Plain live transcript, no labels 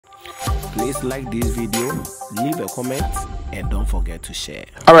Please like this video, leave a comment, and don't forget to share.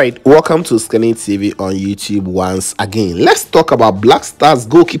 Alright, welcome to Scanning TV on YouTube once again. Let's talk about Black Stars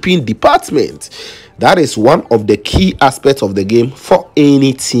goalkeeping department. That is one of the key aspects of the game for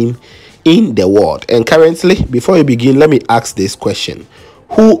any team in the world. And currently, before we begin, let me ask this question.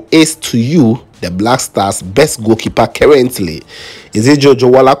 Who is to you the Black Stars best goalkeeper currently? Is it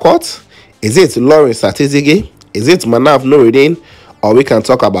Jojo Wallacott? Is it Lawrence Atizigi? Is it Manav Noureddin? Or we can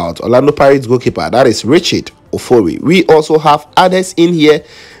talk about Orlando Pirates goalkeeper, that is Richard Ofori. We also have others in here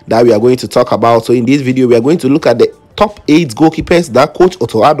that we are going to talk about. So in this video, we are going to look at the top 8 goalkeepers that Coach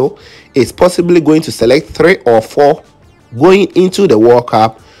Otto Addo is possibly going to select 3 or 4 going into the World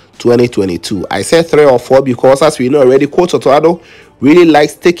Cup 2022. I said 3 or 4 because, as we know already, Coach Otto Addo really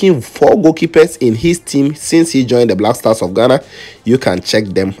likes taking 4 goalkeepers in his team since he joined the Black Stars of Ghana. You can check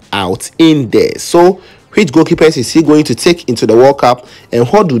them out in there. So which goalkeepers is he going to take into the World Cup, and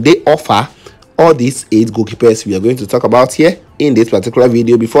what do they offer? All these 8 goalkeepers we are going to talk about here in this particular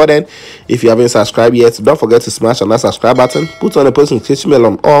video. Before then, if you haven't subscribed yet, don't forget to smash on that subscribe button, put on the post notification bell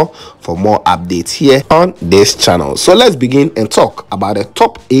on all for more updates here on this channel. So let's begin and talk about the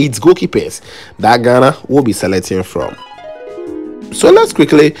top 8 goalkeepers that Ghana will be selecting from. So let's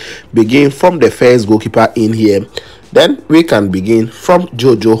quickly begin from the first goalkeeper in here. Then we can begin from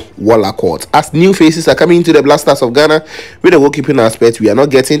Jojo Wallacott. As new faces are coming into the Black Stars of Ghana with the goalkeeping aspect, we are not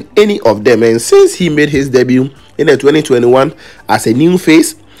getting any of them. And since he made his debut in the 2021 as a new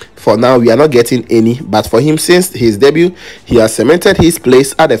face, for now we are not getting any. But for him, since his debut, he has cemented his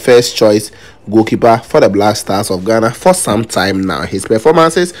place at the first choice goalkeeper for the Black Stars of Ghana for some time now. His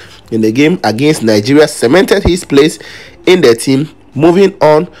performances in the game against Nigeria cemented his place in the team. Moving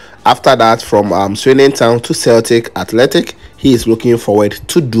on after that from Swindon Town to Celtic Athletic, he is looking forward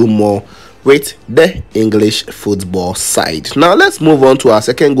to do more with the English football side. Now let's move on to our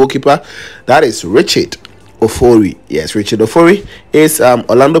second goalkeeper, that is Richard Ofori. Yes, Richard Ofori is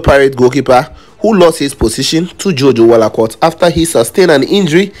Orlando Pirates goalkeeper who lost his position to Jojo Wallacott after he sustained an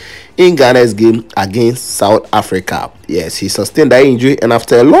injury in Ghana's game against South Africa. Yes, he sustained that injury, and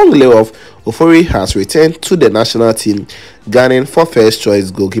after a long layoff, Ofori has returned to the national team, gunning for first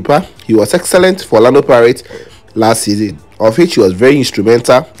choice goalkeeper. He was excellent for Orlando Pirates last season, of which he was very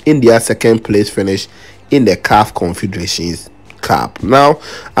instrumental in their second place finish in the CAF Confederations Cup. Now,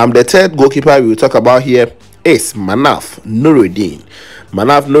 the third goalkeeper we will talk about here is Manav Noureddin.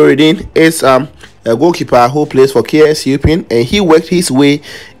 Manav Noureddin is a goalkeeper who plays for KS European, and he worked his way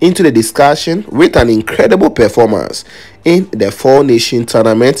into the discussion with an incredible performance in the 4 Nation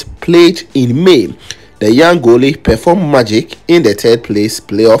tournament played in May. The young goalie performed magic in the 3rd place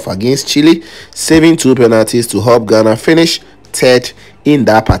playoff against Chile, saving 2 penalties to help Ghana finish 3rd in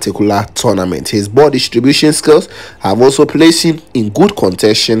that particular tournament. His ball distribution skills have also placed him in good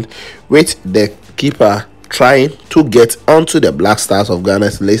contention with the keeper trying to get onto the Black Stars of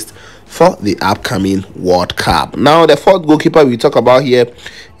Ghana's list for the upcoming World Cup. Now, the 4th goalkeeper we talk about here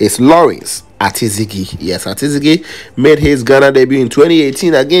is Lawrence Atizigi. Yes, Atizigi made his Ghana debut in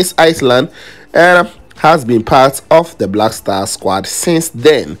 2018 against Iceland and has been part of the Black Stars squad since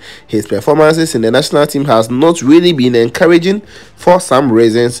then. His performances in the national team has not really been encouraging for some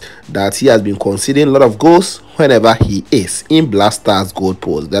reasons that he has been conceding a lot of goals whenever he is in Black Stars goal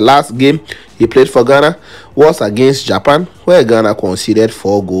post. The last game he played for Ghana was against Japan, where Ghana conceded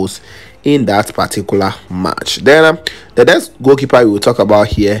 4 goals in that particular match. Then the next goalkeeper we will talk about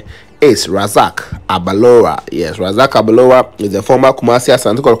here is Razak Abalora. Yes, Razak Abalora is the former Kumasi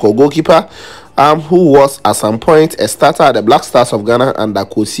Asante Kotoko goalkeeper who was at some point a starter at the Black Stars of Ghana under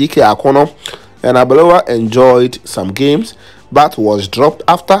Kosike Akono, and Abalora enjoyed some games but was dropped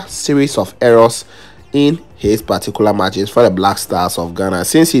after series of errors in his particular matches for the Black Stars of Ghana.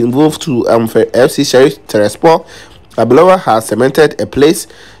 Since he moved to FC Sheriff Terespor, Abalora has cemented a place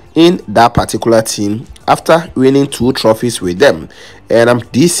in that particular team after winning 2 trophies with them. And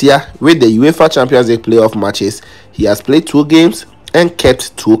this year, with the UEFA Champions League playoff matches, he has played 2 games and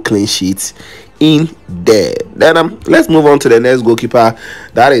kept 2 clean sheets in there. Then let's move on to the next goalkeeper,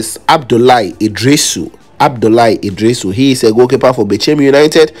 that is Abdoulaye Idrissou. Abdoulaye Idrissou, he is a goalkeeper for Bechem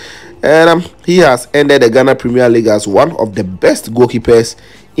United, and he has ended the Ghana Premier League as one of the best goalkeepers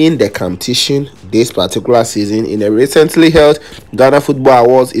in the competition this particular season. In a recently held Ghana Football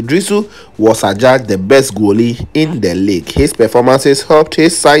Awards, Idrissou was adjudged the best goalie in the league. His performances helped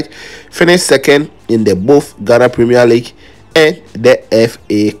his side finish 2nd in the both Ghana Premier League and the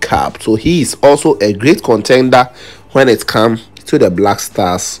FA Cup. So he is also a great contender when it comes to the Black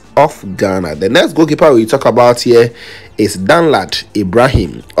Stars of Ghana. The next goalkeeper we talk about here is Danlad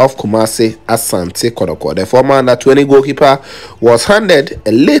Ibrahim of Kumasi Asante Kotoko. The former under-20 goalkeeper was handed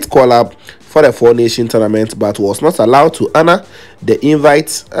a late call-up for the Four Nation tournament, but was not allowed to honor the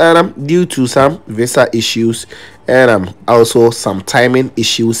invite due to some visa issues and also some timing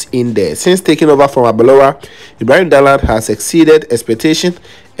issues in there. Since taking over from Abelora, Ibrahim Danlad has exceeded expectation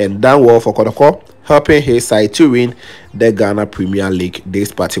and done well for Kotoko, helping his side to win the Ghana Premier League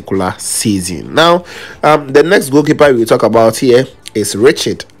this particular season. Now, the next goalkeeper we talk about here is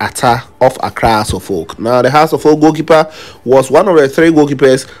Richard Atta of Accra House of Folk. Now, the House of Folk goalkeeper was one of the 3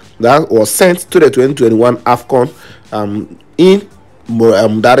 goalkeepers that was sent to the 2021 AFCON in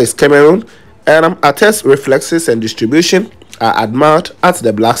that is Cameroon, and Atta's reflexes and distribution are admired at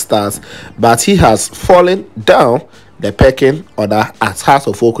the Black Stars, but he has fallen down the pecking order at House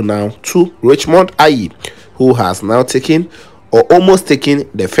of Folk now to Richmond Ayi, who has now taken or almost taken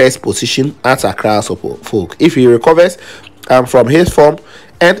the first position at Accra House of Folk. If he recovers from his form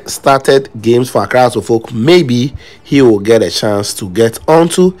and started games for Accra House of Folk, maybe he will get a chance to get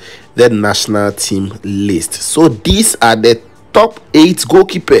onto the national team list. So these are the top 8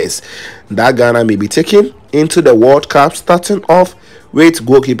 goalkeepers that Ghana may be taking into the World Cup, starting off with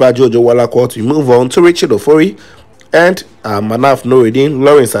goalkeeper Jojo Walakot. We move on to Richard Ofori and Manaf Noureddin,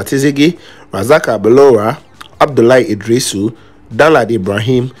 Lawrence Atizigi, Razaka Belora, Abdullahi Idrisu, Danlad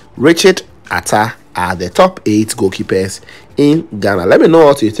Ibrahim, Richard Atta are the top 8 goalkeepers in Ghana. Let me know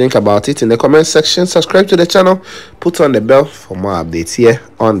what you think about it in the comment section. Subscribe to the channel, put on the bell for more updates here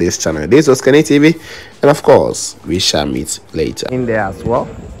on this channel. This was Kenny TV, and of course, we shall meet later. In there as well.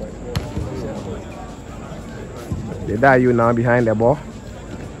 Are you now behind the ball?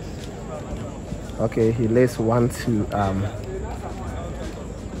 Okay, he lays one to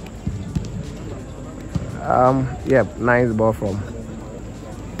yep, nice ball from,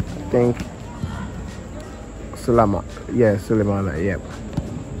 I think, Sulaiman. Yeah, Sulaiman. Yep.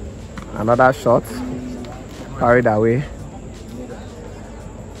 Another shot carried away.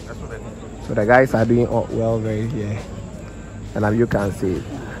 So the guys are doing well very here, and as you can see,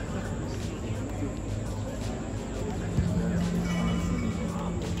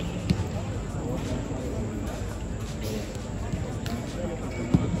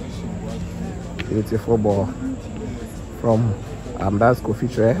 beautiful ball from that's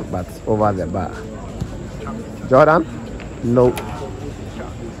Kofi, but over the bar. Jordan, no.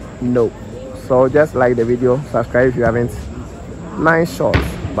 So just like the video, subscribe if you haven't. Nice shots,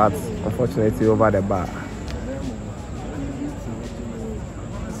 but unfortunately over the bar.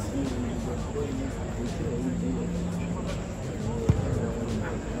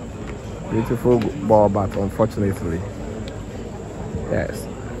 Beautiful ball, but unfortunately, yes.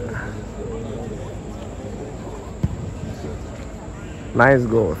 Nice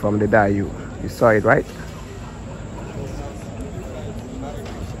goal from the Dayu. You saw it, right?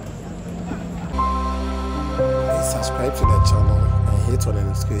 Subscribe to the channel and hit on the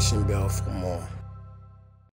notification bell for more.